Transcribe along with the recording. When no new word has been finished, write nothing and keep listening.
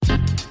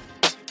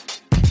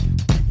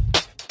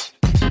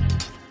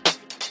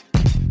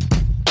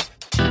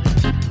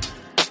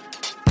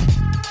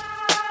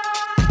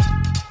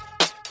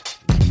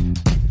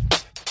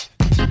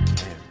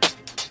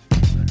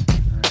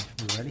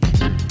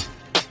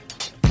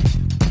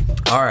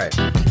All right.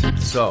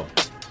 So,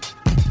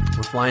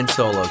 we're flying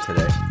solo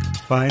today.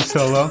 Flying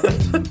solo.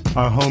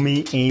 Our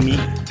homie Amy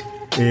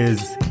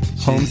is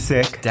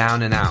homesick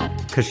Down and out.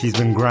 because she's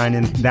been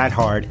grinding that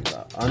hard.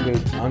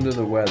 Under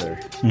the weather,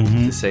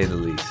 to say the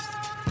least.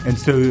 And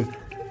so,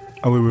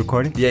 are we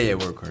recording? Yeah,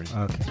 we're recording.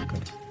 Okay,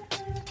 good.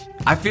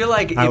 I feel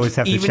like I always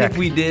have to even check. if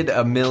we did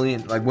a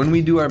million, like when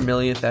we do our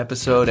millionth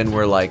episode and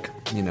we're like,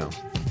 you know,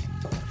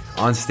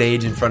 on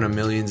stage in front of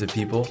millions of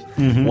people,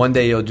 one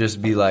day you'll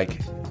just be like,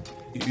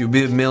 you'll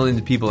be millions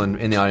of people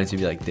in the audience.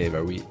 You'll be like, Dave,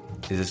 is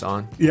this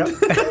on? Yep.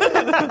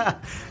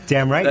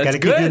 Damn right. That's Gotta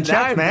keep you in good.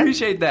 check, I man.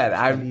 appreciate that.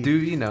 I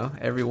do,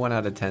 every 1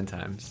 out of 10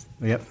 times.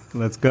 Yep.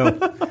 Let's go. All right.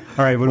 What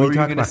are What we were you talking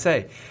going to about?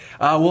 say?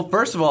 Well,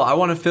 first of all,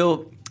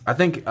 I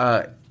think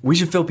we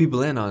should fill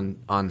people in on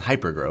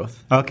hypergrowth.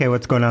 Okay.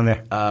 What's going on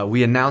there?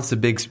 We announced a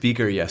big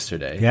speaker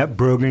yesterday. Yep.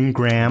 Brogan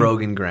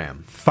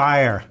Graham.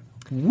 Fire.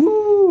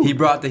 Woo. He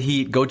brought the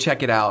heat. Go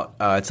check it out.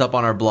 It's up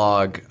on our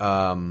blog.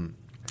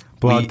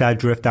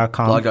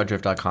 Blog.drift.com.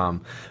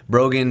 Blog.drift.com.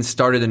 Brogan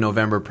started the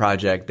November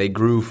Project. They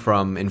grew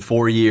in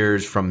 4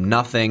 years from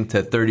nothing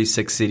to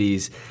 36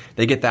 cities.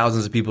 They get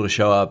thousands of people to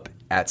show up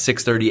at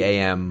 6:30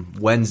 a.m.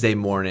 Wednesday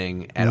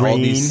morning at all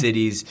these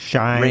cities.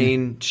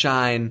 Rain,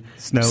 shine,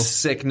 snow,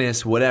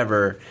 sickness,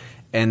 whatever.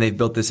 And they've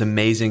built this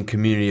amazing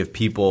community of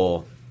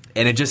people.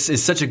 And it just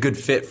is such a good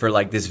fit for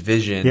like this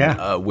vision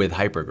with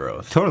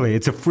hypergrowth. Totally.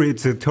 It's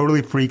a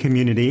totally free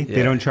community. Yeah.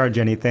 They don't charge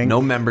anything.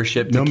 No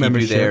membership to keep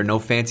you there. No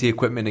fancy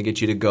equipment to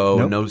get you to go.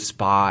 Nope. No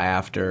spa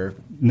after.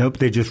 Nope.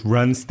 They just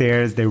run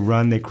stairs.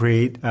 They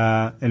create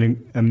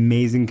an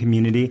amazing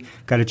community.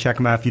 Got to check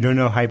them out. If you don't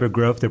know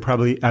Hypergrowth,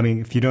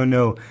 if you don't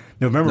know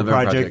November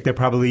Project, they're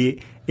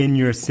probably in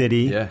your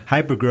city. Yeah.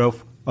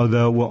 Hypergrowth,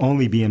 although will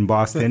only be in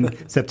Boston,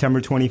 September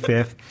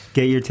 25th.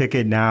 Get your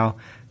ticket now.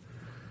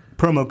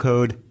 Promo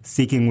code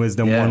Seeking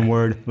Wisdom, one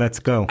word. Let's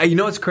go. You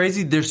know what's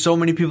crazy? There's so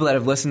many people that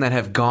have listened that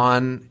have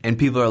gone, and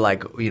people are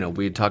like,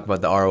 we talk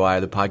about the ROI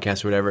of the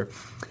podcast or whatever.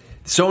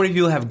 So many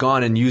people have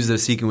gone and used the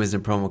Seeking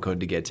Wisdom promo code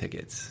to get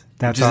tickets.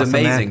 That's which is awesome,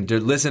 amazing. man. To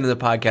listen to the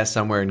podcast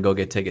somewhere and go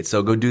get tickets.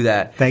 So go do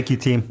that. Thank you,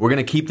 team. We're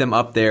going to keep them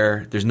up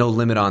there. There's no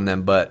limit on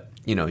them, but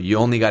you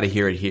only got to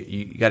hear it here.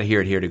 You got to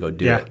hear it here to go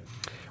do it.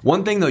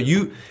 One thing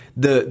though,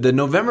 the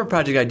November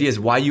Project idea is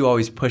why you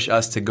always push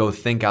us to go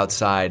think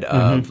outside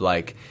of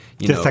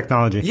just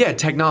technology. Yeah,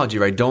 technology,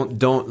 right?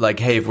 Don't like,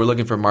 hey, if we're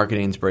looking for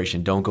marketing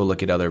inspiration, don't go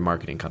look at other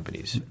marketing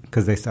companies.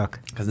 Because they suck.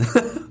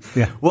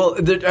 Yeah. Well,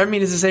 it's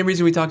the same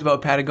reason we talked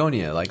about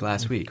Patagonia like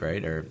last week,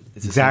 right? Or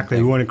it's exactly.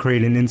 We want to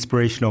create an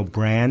inspirational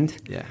brand.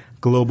 Yeah.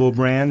 Global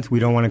brand. We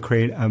don't want to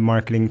create a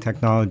marketing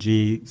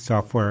technology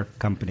software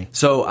company.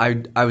 So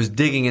I was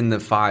digging in the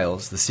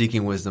files, the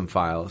Seeking Wisdom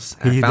files.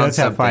 He does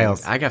have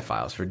files. I got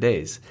files for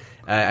days.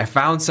 I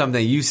found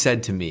something you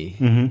said to me.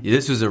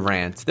 This was a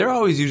rant. They're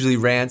always usually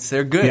rants.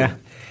 They're good.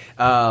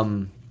 Yeah.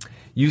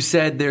 You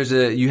said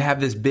you have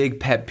this big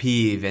pet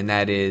peeve, and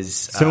that is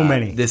so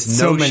many. This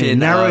so notion. Many.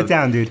 Narrow it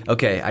down, dude.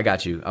 Okay, I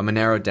got you. I'm gonna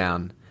narrow it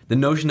down. The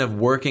notion of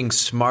working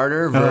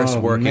smarter versus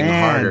working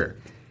harder.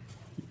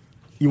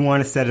 You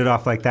want to set it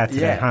off like that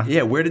today, huh?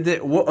 Yeah. Where did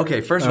it?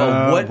 Okay, first of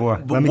all,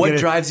 what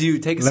drives you?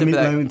 Take a sip of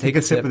that. Let me take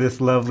a sip of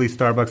this lovely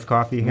Starbucks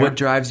coffee here. What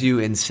drives you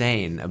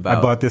insane about?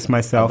 I bought this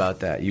myself.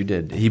 About that, you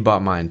did. He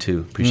bought mine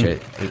too.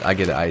 Appreciate it. I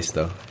get it iced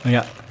though.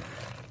 Yeah.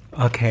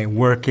 Okay,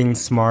 working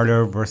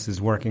smarter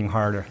versus working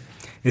harder.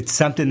 It's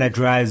something that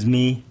drives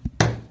me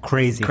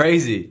crazy.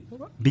 Crazy.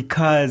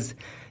 Because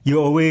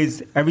you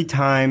always, every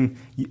time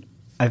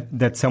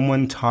that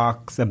someone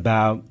talks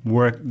about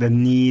the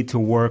need to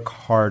work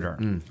harder,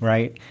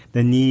 right?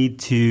 The need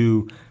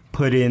to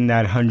put in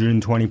that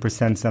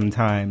 120%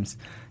 sometimes.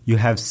 You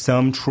have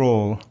some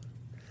troll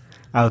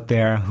out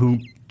there who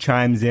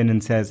chimes in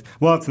and says,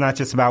 well, it's not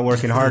just about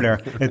working harder.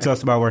 It's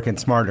also about working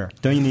smarter.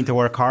 Don't you need to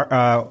work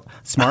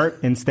smart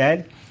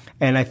instead?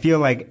 And I feel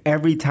like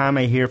every time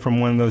I hear from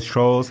one of those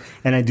trolls,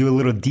 and I do a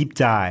little deep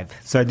dive,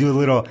 so I do a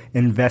little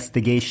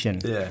investigation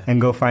and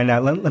go find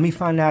out, let me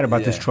find out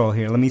about this troll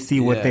here. Let me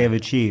see what they have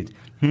achieved.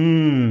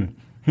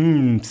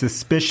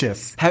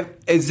 Suspicious.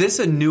 Is this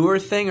a newer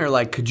thing, or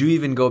like could you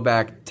even go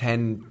back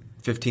 10,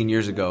 15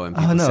 years ago and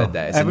people said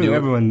that?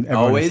 Everyone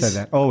always said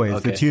that. Always.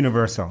 Okay. It's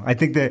universal. I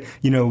think that,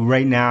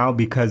 right now,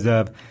 because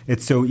of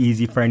it's so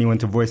easy for anyone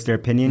to voice their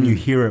opinion, you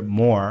hear it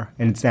more,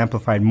 and it's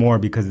amplified more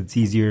because it's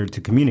easier to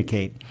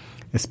communicate,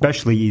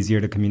 especially easier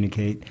to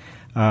communicate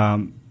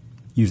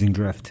using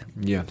Drift.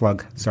 Yeah.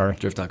 Plug. Sorry.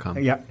 Drift.com.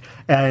 Yeah.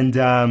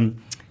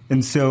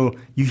 And so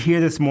you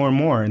hear this more and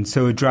more, and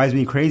so it drives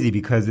me crazy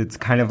because it's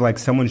kind of like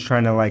someone's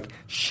trying to like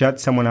shut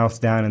someone else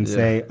down and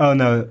say, "Oh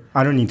no,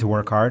 I don't need to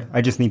work hard.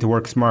 I just need to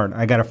work smart.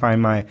 I got to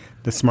find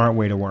the smart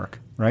way to work."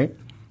 Right?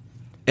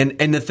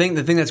 And the thing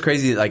that's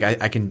crazy, like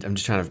I'm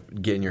just trying to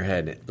get in your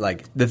head.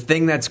 Like the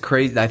thing that's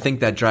crazy, I think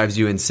that drives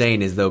you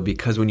insane is though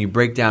because when you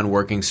break down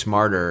working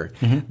smarter,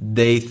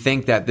 they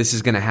think that this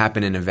is going to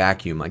happen in a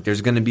vacuum. Like there's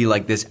going to be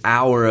like this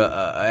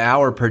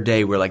hour per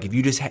day where like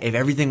if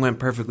everything went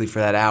perfectly for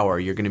that hour,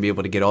 you're going to be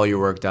able to get all your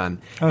work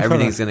done.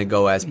 Everything's going to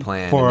go as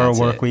planned. 4-hour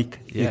work week.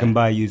 Yeah. You can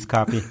buy a used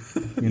copy.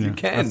 You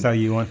can. I'll sell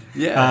you one.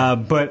 Yeah.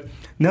 But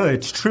no,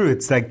 it's true.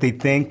 It's like they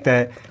think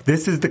that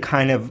this is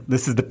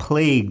the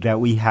plague that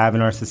we have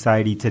in our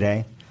society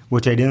today,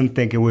 which I didn't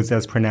think it was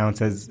as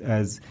pronounced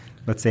as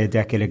let's say a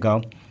decade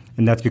ago.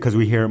 And that's because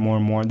we hear it more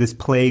and more. This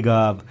plague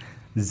of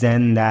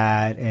Zen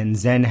that and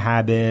Zen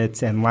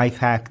habits and life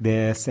hack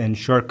this and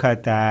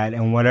shortcut that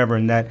and whatever,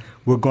 and that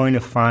we're going to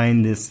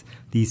find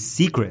these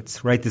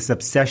secrets, right? This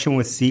obsession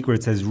with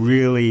secrets has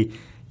really,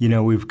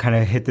 we've kind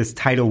of hit this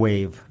tidal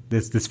wave,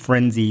 this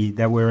frenzy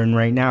that we're in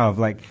right now of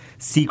like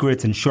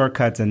secrets and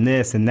shortcuts and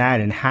this and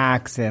that and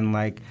hacks and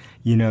like,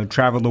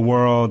 travel the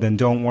world and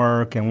don't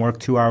work and work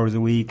 2 hours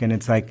a week. And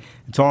it's like,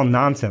 it's all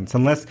nonsense.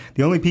 Unless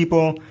the only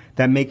people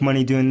that make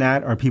money doing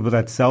that are people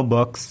that sell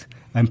books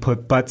and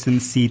put butts in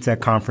seats at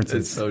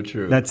conferences. It's so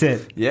true. That's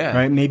it. Yeah.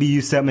 Right. Maybe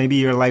you sell. Maybe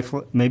you have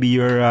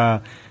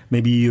a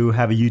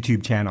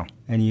YouTube channel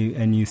and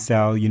you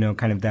sell.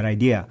 Kind of that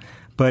idea.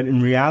 But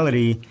in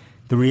reality,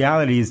 the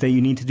reality is that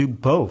you need to do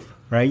both.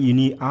 Right. You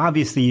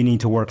need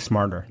to work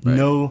smarter. Right.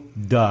 No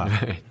duh.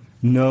 Right.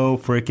 No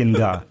freaking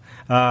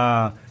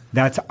duh.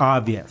 That's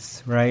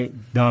obvious, right,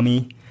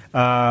 dummy?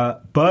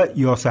 But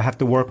you also have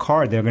to work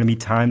hard. There are going to be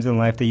times in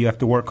life that you have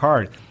to work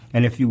hard.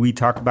 And we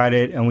talk about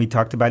it, and we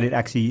talked about it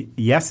actually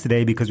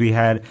yesterday because we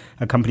had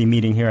a company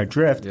meeting here at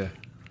Drift,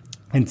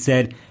 and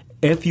said,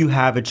 if you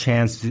have a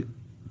chance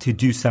to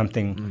do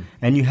something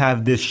and you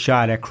have this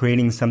shot at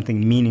creating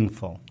something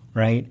meaningful,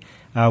 right,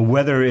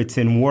 whether it's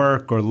in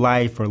work or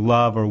life or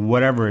love or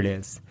whatever it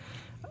is,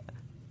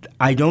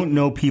 I don't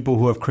know people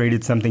who have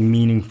created something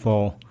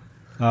meaningful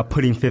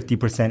putting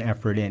 50%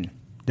 effort in.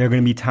 There are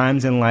going to be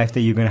times in life that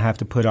you're going to have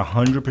to put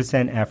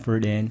 100%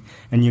 effort in,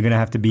 and you're going to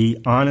have to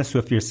be honest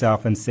with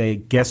yourself and say,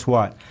 guess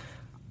what?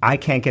 I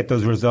can't get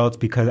those results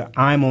because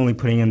I'm only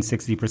putting in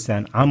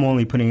 60%. I'm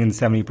only putting in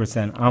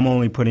 70%. I'm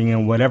only putting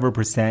in whatever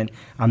percent.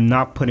 I'm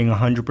not putting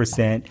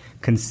 100%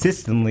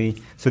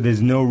 consistently, so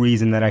there's no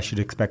reason that I should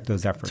expect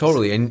those efforts.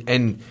 Totally.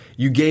 And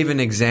you gave an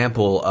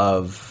example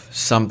of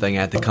something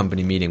at the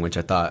company meeting, which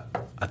I thought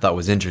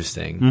was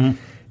interesting. Mm-hmm.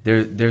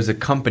 There's a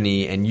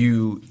company, and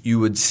you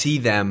would see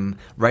them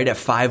right at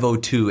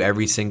 5:02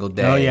 every single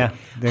day. Oh, yeah.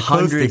 They're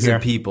hundreds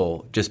of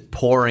people just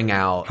pouring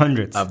out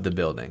hundreds of the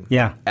building.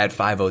 Yeah. At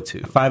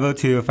 5:02.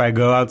 5:02, if I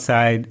go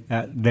outside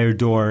at their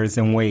doors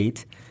and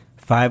wait,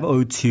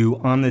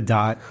 5:02 on the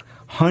dot,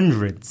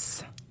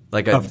 hundreds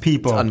of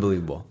people. It's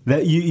unbelievable.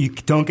 That you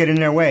don't get in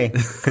their way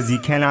because you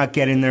cannot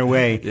get in their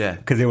way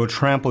because they will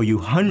trample you.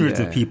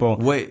 Hundreds of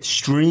people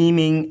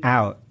streaming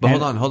out. But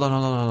hold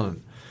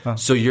on. Oh.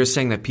 So you're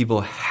saying that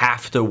people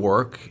have to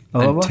work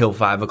until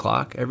 5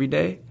 o'clock every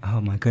day?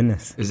 Oh, my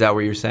goodness. Is that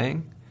what you're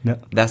saying? No.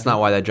 That's not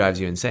why that drives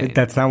you insane.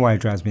 That's not why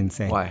it drives me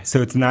insane. Why?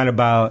 So it's not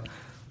about,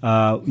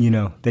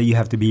 that you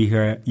have to be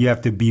here. You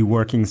have to be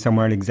working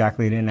somewhere at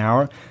exactly an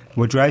hour.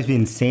 What drives me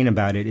insane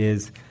about it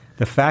is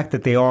the fact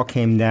that they all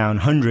came down,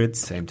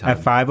 hundreds, at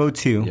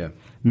 5:02,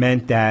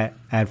 meant that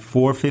at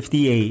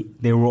 4:58,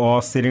 they were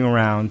all sitting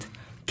around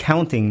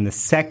counting the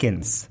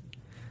seconds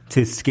to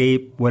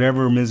escape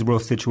whatever miserable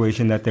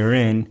situation that they're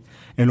in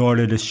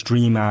order to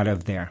stream out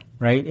of there,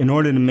 right? In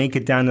order to make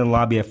it down to the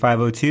lobby at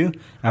 5:02,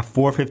 at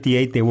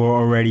 4:58, they were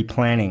already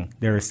planning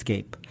their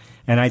escape.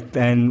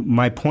 And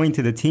my point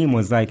to the team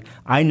was like,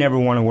 I never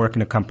want to work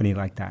in a company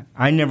like that.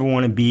 I never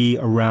want to be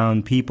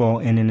around people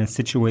and in a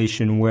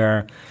situation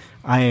where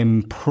I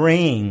am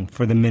praying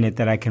for the minute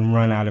that I can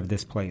run out of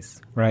this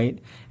place, right?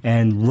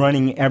 And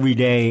running every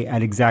day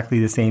at exactly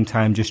the same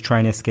time, just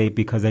trying to escape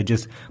because I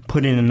just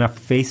put in enough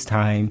face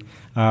time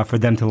for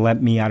them to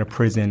let me out of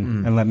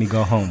prison and let me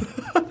go home.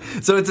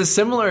 So this is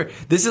similar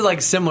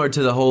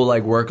to the whole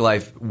like work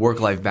life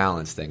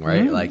balance thing,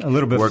 right? Mm-hmm. Like a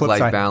little bit work life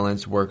side.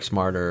 Balance, work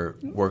smarter.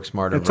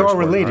 It's all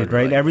related,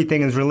 right?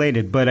 Everything is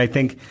related. But I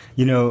think,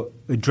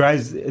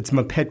 it's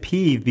my pet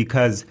peeve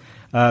because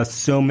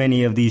so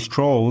many of these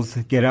trolls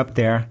get up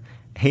there,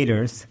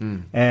 haters,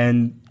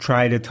 and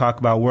try to talk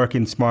about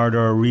working smarter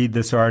or read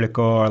this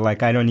article or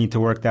like, I don't need to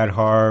work that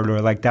hard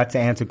or like, that's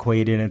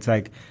antiquated. And it's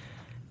like,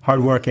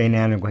 hard work ain't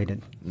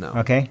antiquated. No.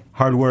 Okay?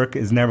 Hard work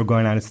is never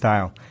going out of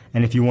style.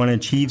 And if you want to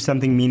achieve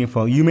something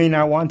meaningful, you may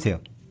not want to.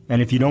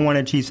 And if you don't want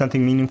to achieve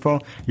something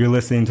meaningful, you're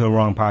listening to the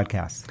wrong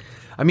podcast.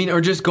 I mean,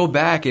 or just go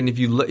back and if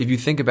you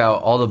think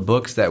about all the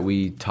books that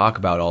we talk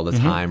about all the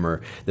time,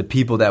 or the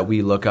people that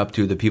we look up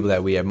to, the people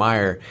that we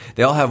admire,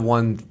 they all have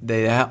one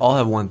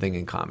thing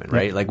in common,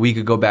 right? Yeah. Like we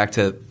could go back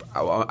to,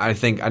 I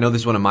know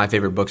this is one of my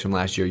favorite books from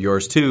last year,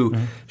 yours too,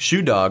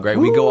 Shoe Dog, right?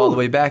 Ooh. We go all the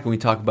way back and we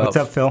talk about What's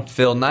up, Phil?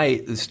 Phil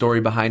Knight, the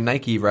story behind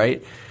Nike,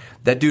 right?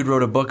 That dude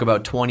wrote a book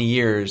about 20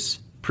 years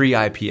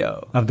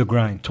pre-IPO. Of the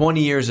grind.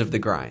 20 years of the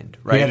grind,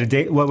 right? He had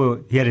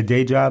a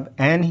day job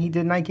and he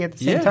did Nike at the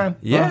same time?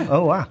 Yeah.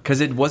 Oh, wow. Because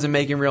it wasn't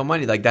making real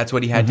money. Like, that's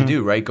what he had to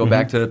do, right? Go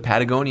back to the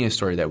Patagonia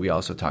story that we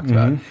also talked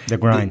about. The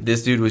grind.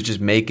 This dude was just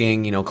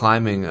making,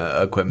 climbing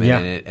equipment,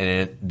 and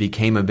it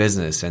became a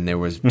business. And there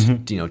was,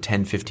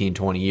 10, 15,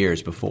 20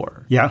 years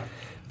before. Yeah.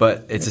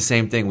 But it's the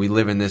same thing. We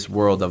live in this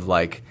world of,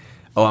 like,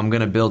 oh, I'm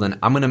going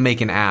to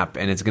make an app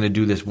and it's going to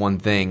do this one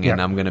thing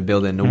and I'm going to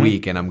build it in a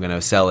week and I'm going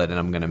to sell it and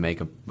I'm going to make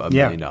 $1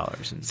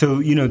 million.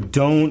 So,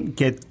 don't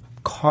get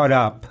caught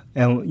up.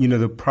 And,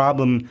 the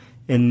problem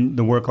in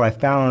the work-life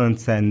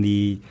balance and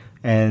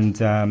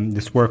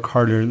this work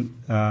harder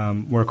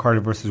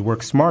versus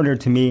work smarter,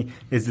 to me,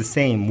 is the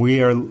same.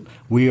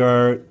 We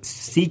are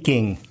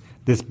seeking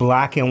this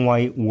black and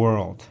white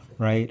world,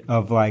 right?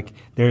 Of like,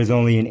 there's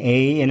only an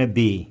A and a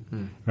B,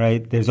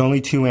 right? There's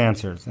only two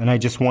answers, and I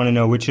just want to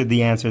know which of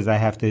the answers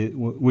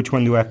which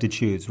one do I have to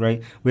choose,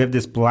 right? We have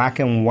this black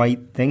and white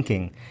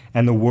thinking,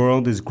 and the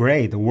world is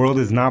gray. The world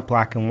is not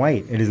black and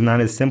white. It is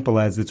not as simple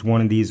as it's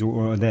one of these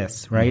or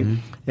this, right?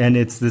 And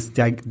it's these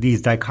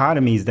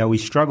dichotomies that we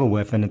struggle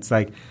with, and it's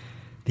like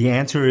the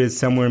answer is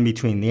somewhere in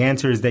between. The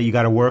answer is that you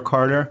got to work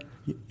harder.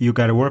 You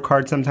got to work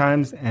hard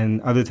sometimes,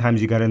 and other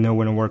times you got to know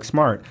when to work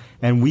smart.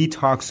 And we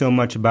talk so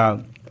much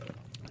about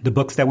the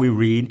books that we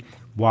read.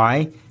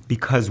 Why?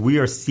 Because we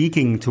are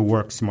seeking to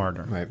work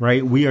smarter,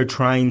 right? We are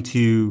trying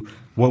to,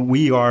 what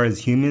we are as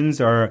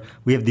humans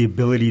we have the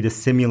ability to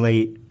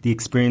simulate the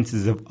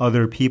experiences of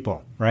other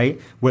people, right?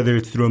 Whether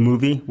it's through a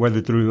movie,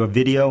 whether through a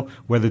video,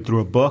 whether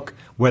through a book,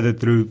 whether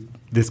through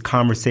this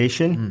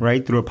conversation,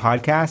 right? Through a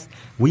podcast.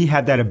 We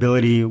have that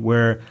ability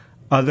where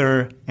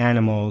other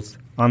animals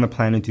on the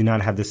planet do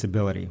not have this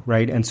ability,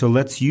 right? And so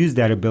let's use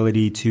that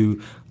ability to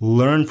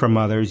learn from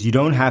others. You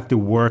don't have to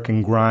work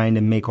and grind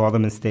and make all the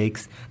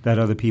mistakes that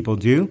other people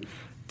do.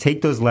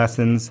 Take those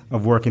lessons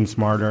of working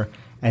smarter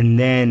and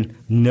then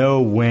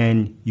know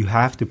when you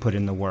have to put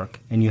in the work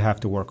and you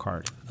have to work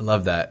hard. I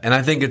love that. And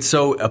I think it's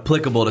so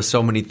applicable to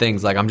so many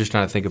things. Like I'm just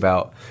trying to think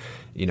about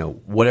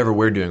whatever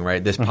we're doing,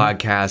 right? This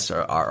podcast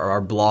or our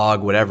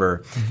blog,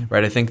 whatever,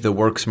 right? I think the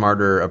work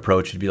smarter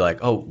approach would be like,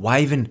 oh,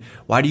 why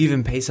do you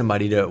even pay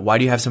somebody why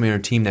do you have somebody on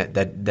your team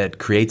that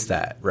creates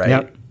that, right?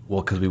 Yep.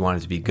 Well, because we want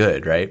it to be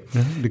good, right?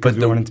 Because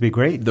we want it to be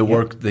great.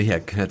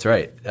 That's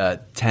right.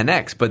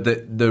 10x. But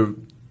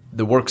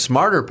the work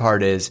smarter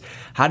part is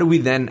how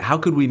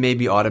could we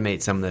maybe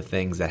automate some of the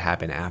things that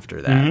happen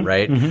after that,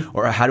 right?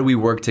 Or how do we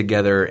work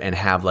together and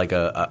have like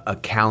a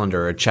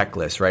calendar, a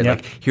checklist, right?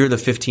 Like here are the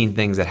 15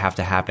 things that have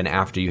to happen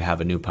after you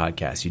have a new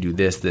podcast. You do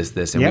this,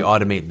 and we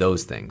automate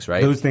those things,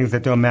 right? Those things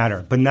that don't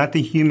matter, but not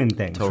the human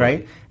things,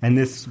 right? And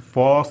this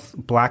false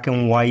black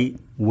and white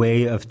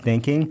way of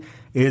thinking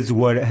is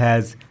what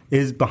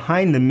is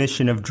behind the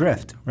mission of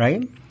Drift,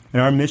 right?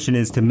 And our mission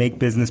is to make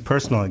business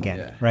personal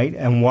again, right?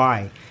 And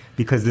why?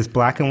 Because this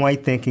black and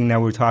white thinking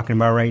that we're talking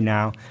about right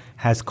now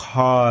has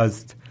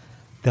caused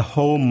the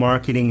whole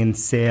marketing and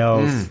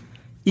sales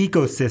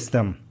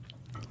ecosystem,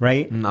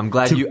 right? I'm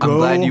glad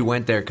you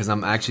went there because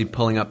I'm actually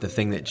pulling up the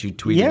thing that you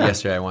tweeted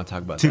yesterday. I want to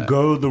talk about that.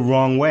 Go the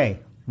wrong way.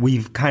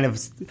 We've kind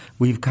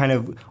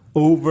of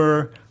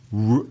over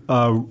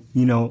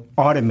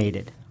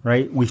automated.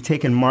 Right? We've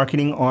taken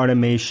marketing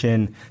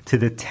automation to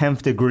the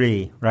 10th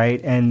degree, right?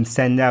 And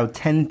send out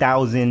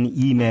 10,000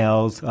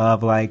 emails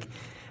of like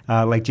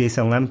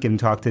Jason Lemkin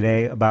talked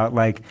today about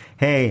like,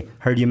 hey,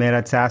 heard you met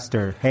at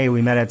SaaStr. Hey,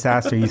 we met at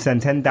SaaStr. You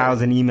send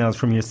 10,000 emails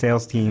from your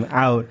sales team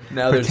out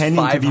now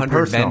pretending to be personal. Now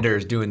there's 500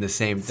 vendors doing the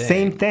same thing.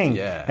 Same thing.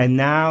 Yeah. And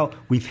now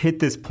we've hit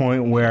this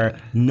point where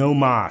no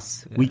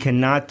mas. We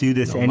cannot do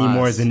this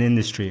anymore as an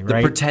industry,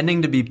 right? The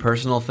pretending to be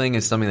personal thing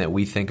is something that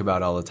we think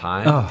about all the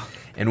time. Oh.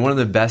 And one of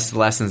the best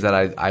lessons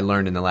that I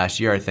learned in the last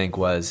year, I think,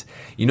 was,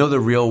 the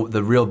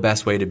real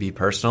best way to be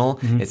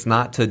personal. It's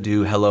not to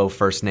do hello,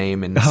 first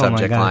name, and the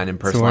subject line and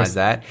personalize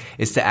that.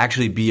 It's to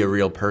actually be a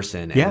real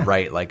person and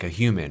write like a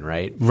human,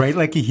 right? Write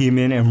like a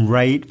human and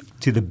write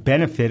to the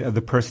benefit of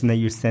the person that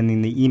you're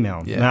sending the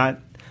email,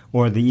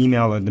 or the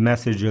email or the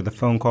message or the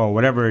phone call,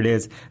 whatever it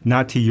is,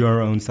 not to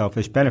your own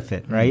selfish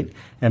benefit, right?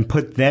 And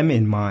put them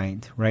in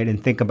mind, right?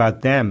 And think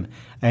about them.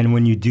 And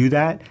when you do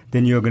that,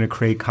 then you're going to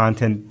create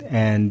content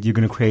and you're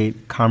going to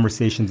create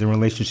conversations and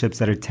relationships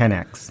that are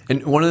 10x.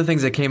 And one of the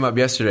things that came up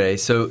yesterday,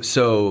 so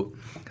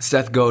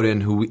Seth Godin,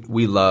 who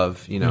we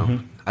love,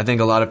 I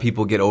think a lot of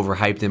people get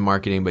overhyped in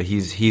marketing, but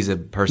he's a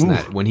person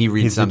that when he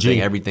reads something,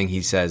 everything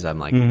he says, I'm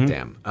like,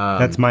 damn.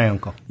 That's my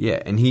uncle.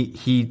 Yeah, and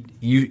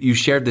you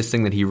shared this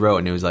thing that he wrote,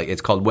 and it was like,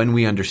 it's called When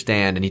We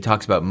Understand, and he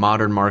talks about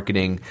modern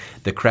marketing,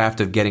 the craft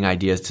of getting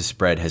ideas to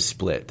spread has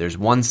split. There's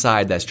one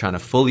side that's trying to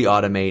fully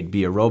automate,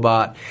 be a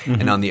robot,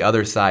 and on the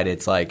other side,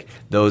 it's like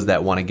those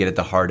that want to get at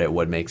the heart at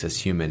what makes us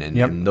human,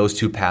 and those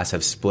two paths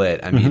have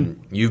split. I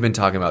mean, you've been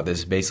talking about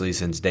this basically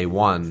since day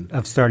one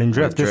of starting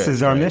Drift. This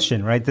is our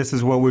mission, right? This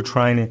is what we're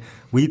trying to.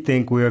 We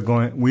think we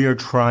are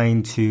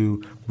trying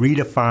to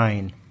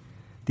redefine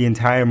the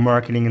entire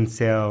marketing and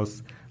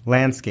sales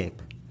landscape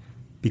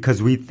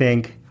because we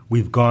think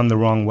we've gone the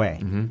wrong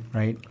way,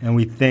 right? And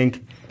we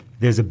think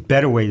there's a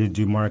better way to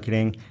do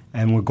marketing,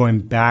 and we're going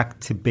back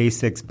to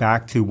basics,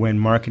 back to when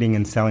marketing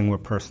and selling were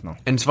personal.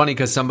 And it's funny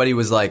because somebody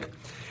was like,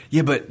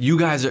 Yeah, but you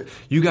guys are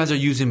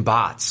using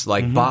bots.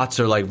 Like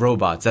bots are like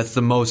robots. That's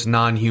the most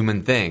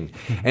non-human thing.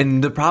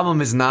 And the problem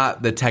is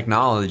not the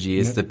technology;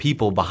 it's the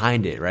people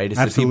behind it, right?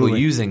 It's the people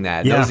using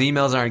that. Yeah. Those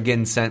emails aren't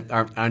getting sent,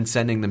 aren't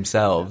sending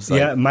themselves. Like,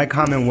 Yeah, my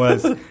comment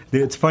was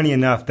it's funny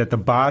enough that the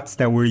bots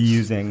that we're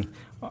using,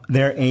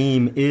 their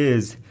aim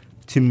is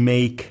to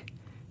make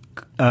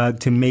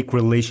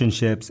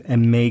relationships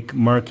and make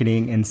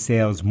marketing and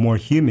sales more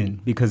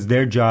human, because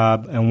their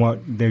job and what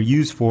they're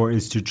used for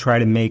is to try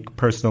to make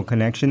personal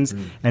connections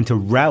and to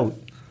route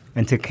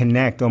and to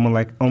connect,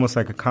 almost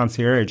like a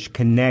concierge,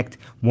 connect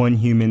one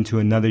human to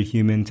another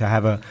human to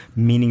have a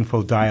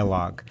meaningful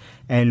dialogue.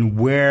 And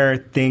where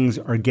things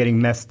are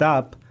getting messed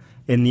up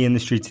in the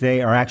industry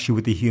today are actually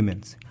with the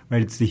humans,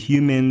 right? It's the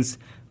humans,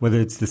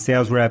 whether it's the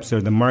sales reps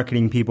or the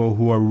marketing people,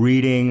 who are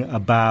reading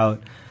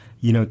about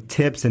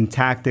tips and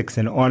tactics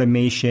and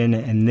automation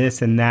and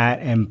this and that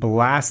and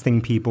blasting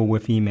people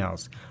with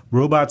emails.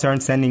 Robots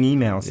aren't sending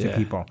emails to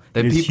people.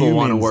 The people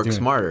want to work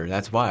smarter.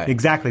 That's why.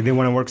 Exactly. They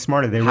want to work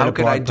smarter. How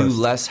could I do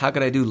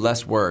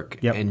less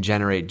work and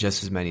generate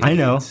just as many leads? I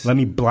know. Let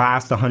me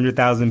blast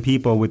 100,000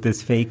 people with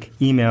this fake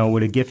email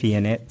with a Giphy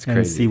in it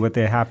and see what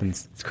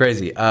happens. It's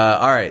crazy.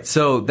 All right.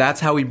 So that's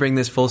how we bring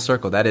this full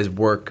circle. That is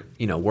work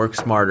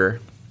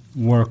smarter.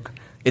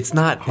 It's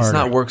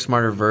not work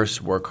smarter versus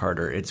work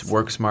harder. It's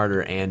work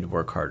smarter and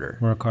work harder.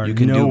 Work harder. You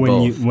can do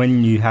both.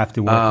 When you have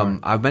to work hard.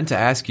 I meant to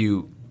ask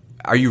you,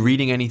 are you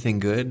reading anything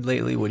good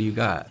lately? What do you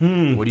got?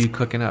 What are you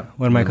cooking up?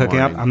 What am I cooking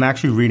up? I'm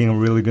actually reading a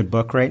really good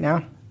book right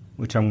now,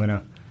 which I'm going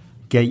to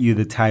get you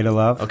the title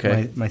of.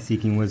 Okay. My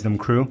Seeking Wisdom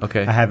crew.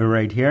 Okay. I have it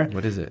right here.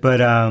 What is it?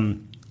 But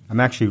I'm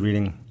actually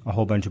reading a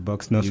whole bunch of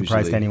books. No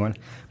surprise to anyone.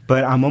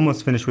 But I'm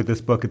almost finished with this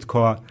book. It's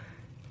called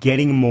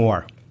Getting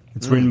More.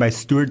 It's written by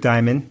Stuart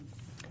Diamond.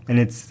 And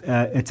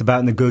it's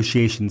about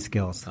negotiation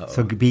skills. Uh-oh.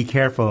 So be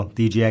careful,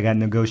 DJ. I got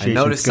negotiation skills coming.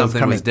 I noticed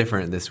something was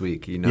different this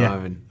week.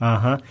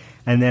 Yeah.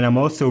 And then I'm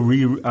also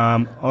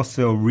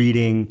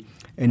reading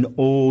an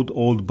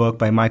old book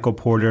by Michael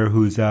Porter,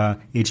 who's a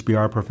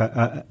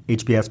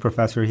HBS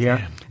professor here.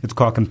 Yeah. It's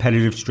called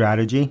Competitive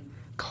Strategy,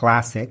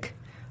 classic.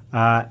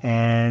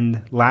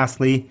 And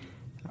lastly,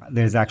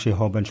 there's actually a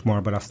whole bunch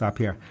more, but I'll stop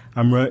here.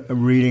 I'm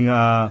reading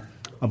a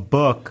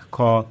book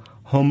called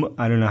Homo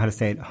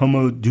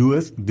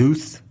Deus,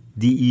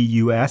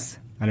 D-E-U-S.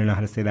 I don't know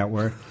how to say that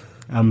word.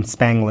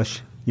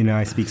 Spanglish.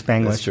 I speak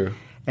Spanglish. That's true.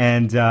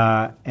 And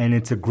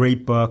it's a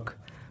great book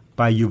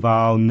by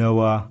Yuval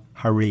Noah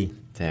Harari.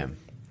 Damn.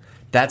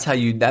 That's a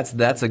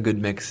good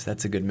mix.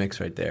 That's a good mix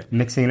right there.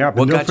 Mixing it up.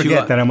 And don't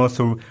forget that I'm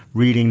also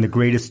reading The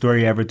Greatest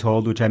Story Ever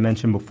Told, which I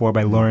mentioned before,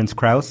 by Lawrence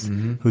Krauss,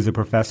 who's a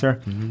professor,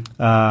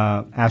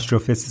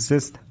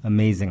 astrophysicist.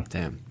 Amazing.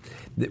 Damn.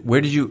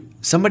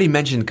 Somebody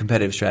mentioned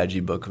Competitive Strategy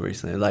book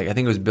recently. Like, I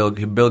think it was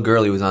Bill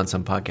Gurley was on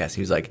some podcast.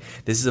 He was like,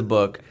 this is a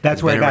book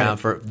that's been around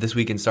for This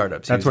Week in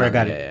Startups. That's where I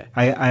got it.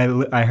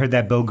 Yeah. I heard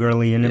that Bill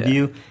Gurley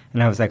interview,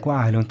 and I was like, wow,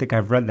 I don't think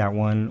I've read that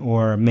one.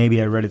 Or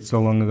maybe I read it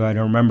so long ago I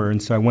don't remember.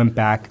 And so I went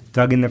back,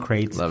 dug in the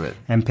crates,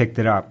 and picked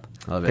it up.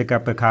 Pick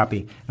up a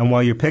copy. And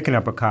while you're picking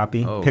up a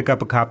copy, pick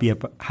up a copy of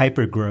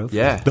Hypergrowth.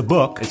 Yeah. The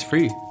book. It's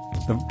free.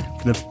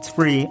 It's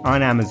free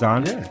on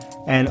Amazon. Yeah.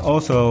 And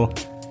also,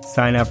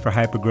 sign up for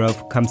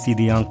Hypergrowth. Come see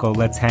the uncle.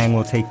 Let's hang.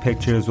 We'll take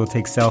pictures. We'll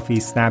take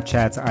selfies,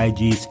 Snapchats,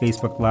 IGs,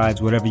 Facebook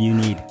Lives, whatever you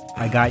need.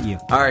 I got you.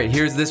 All right,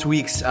 here's this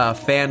week's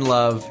fan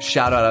love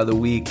shout out of the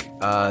week.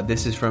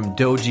 This is from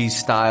Doji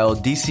Style.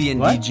 DC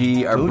and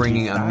DG are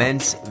bringing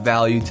immense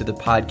value to the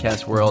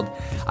podcast world.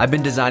 I've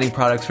been designing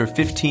products for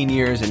 15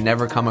 years and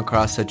never come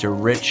across such a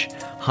rich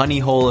honey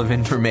hole of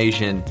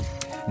information.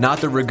 Not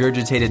the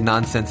regurgitated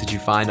nonsense that you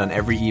find on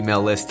every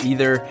email list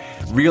either.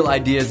 Real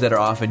ideas that are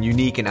often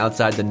unique and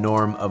outside the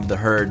norm of the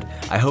herd.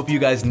 I hope you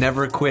guys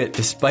never quit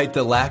despite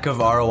the lack of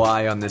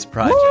ROI on this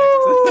project.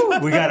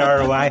 We got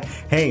ROI.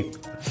 Hey.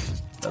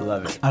 I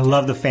love it. I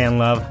love the fan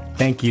love.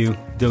 Thank you,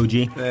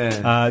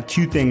 Doji.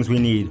 2 things we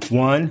need.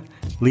 1,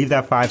 leave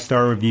that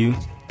 5-star review.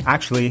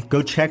 Actually,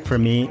 go check for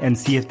me and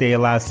see if they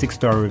allow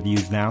 6-star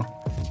reviews now.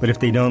 But if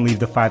they don't, leave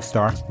the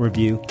 5-star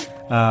review.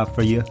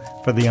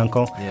 For the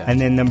uncle. Yeah.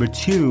 And then number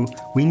 2,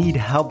 we need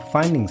help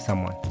finding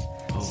someone.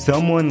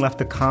 Someone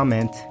left a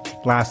comment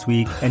last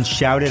week and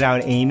shouted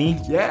out Amy.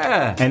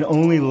 Yeah. And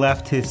only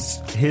left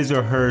his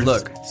or her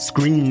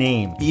screen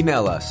name.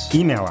 Email us.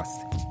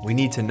 We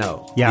need to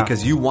know. Yeah.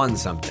 Because you won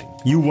something.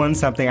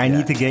 I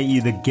need to get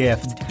you the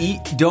gift.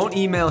 Don't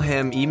email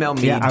him. Email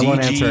me,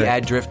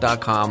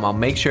 dg@drift.com. I'll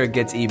make sure it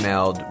gets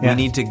emailed. Yeah. We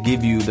need to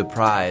give you the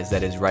prize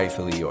that is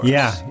rightfully yours.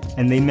 Yeah.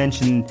 And they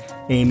mentioned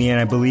Amy, and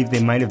I believe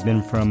they might have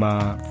been from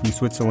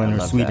Switzerland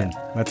or Sweden.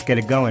 That. Let's get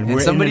it going.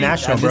 We're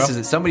international, bro.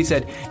 Somebody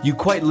said, you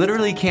quite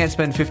literally can't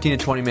spend 15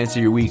 to 20 minutes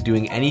of your week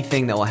doing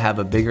anything that will have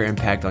a bigger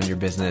impact on your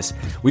business.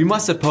 We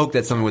must have poked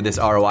at someone with this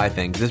ROI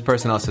thing. This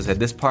person also said,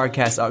 this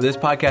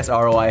podcast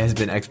ROI has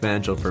been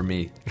exponential for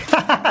me.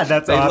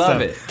 That's They awesome.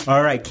 love it.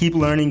 All right, keep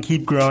learning,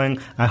 keep growing.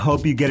 I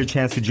hope you get a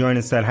chance to join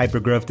us at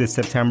Hypergrowth this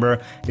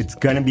September. It's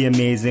going to be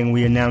amazing.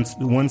 We announced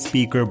one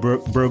speaker,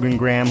 Brogan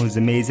Graham, who's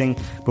amazing,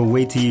 but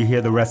wait till you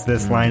hear the rest of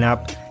this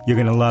lineup. You're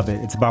going to love it.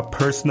 It's about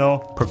personal,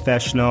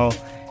 professional,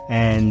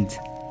 and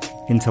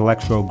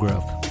intellectual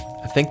growth.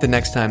 I think the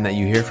next time that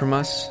you hear from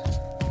us,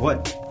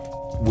 What?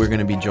 we're going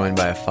to be joined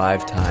by a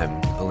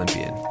 5-time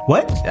Olympian.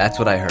 What? That's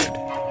what I heard.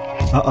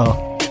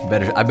 Uh-oh.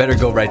 I better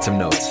go write some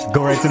notes.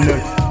 Go write some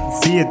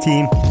notes. See ya,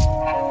 team.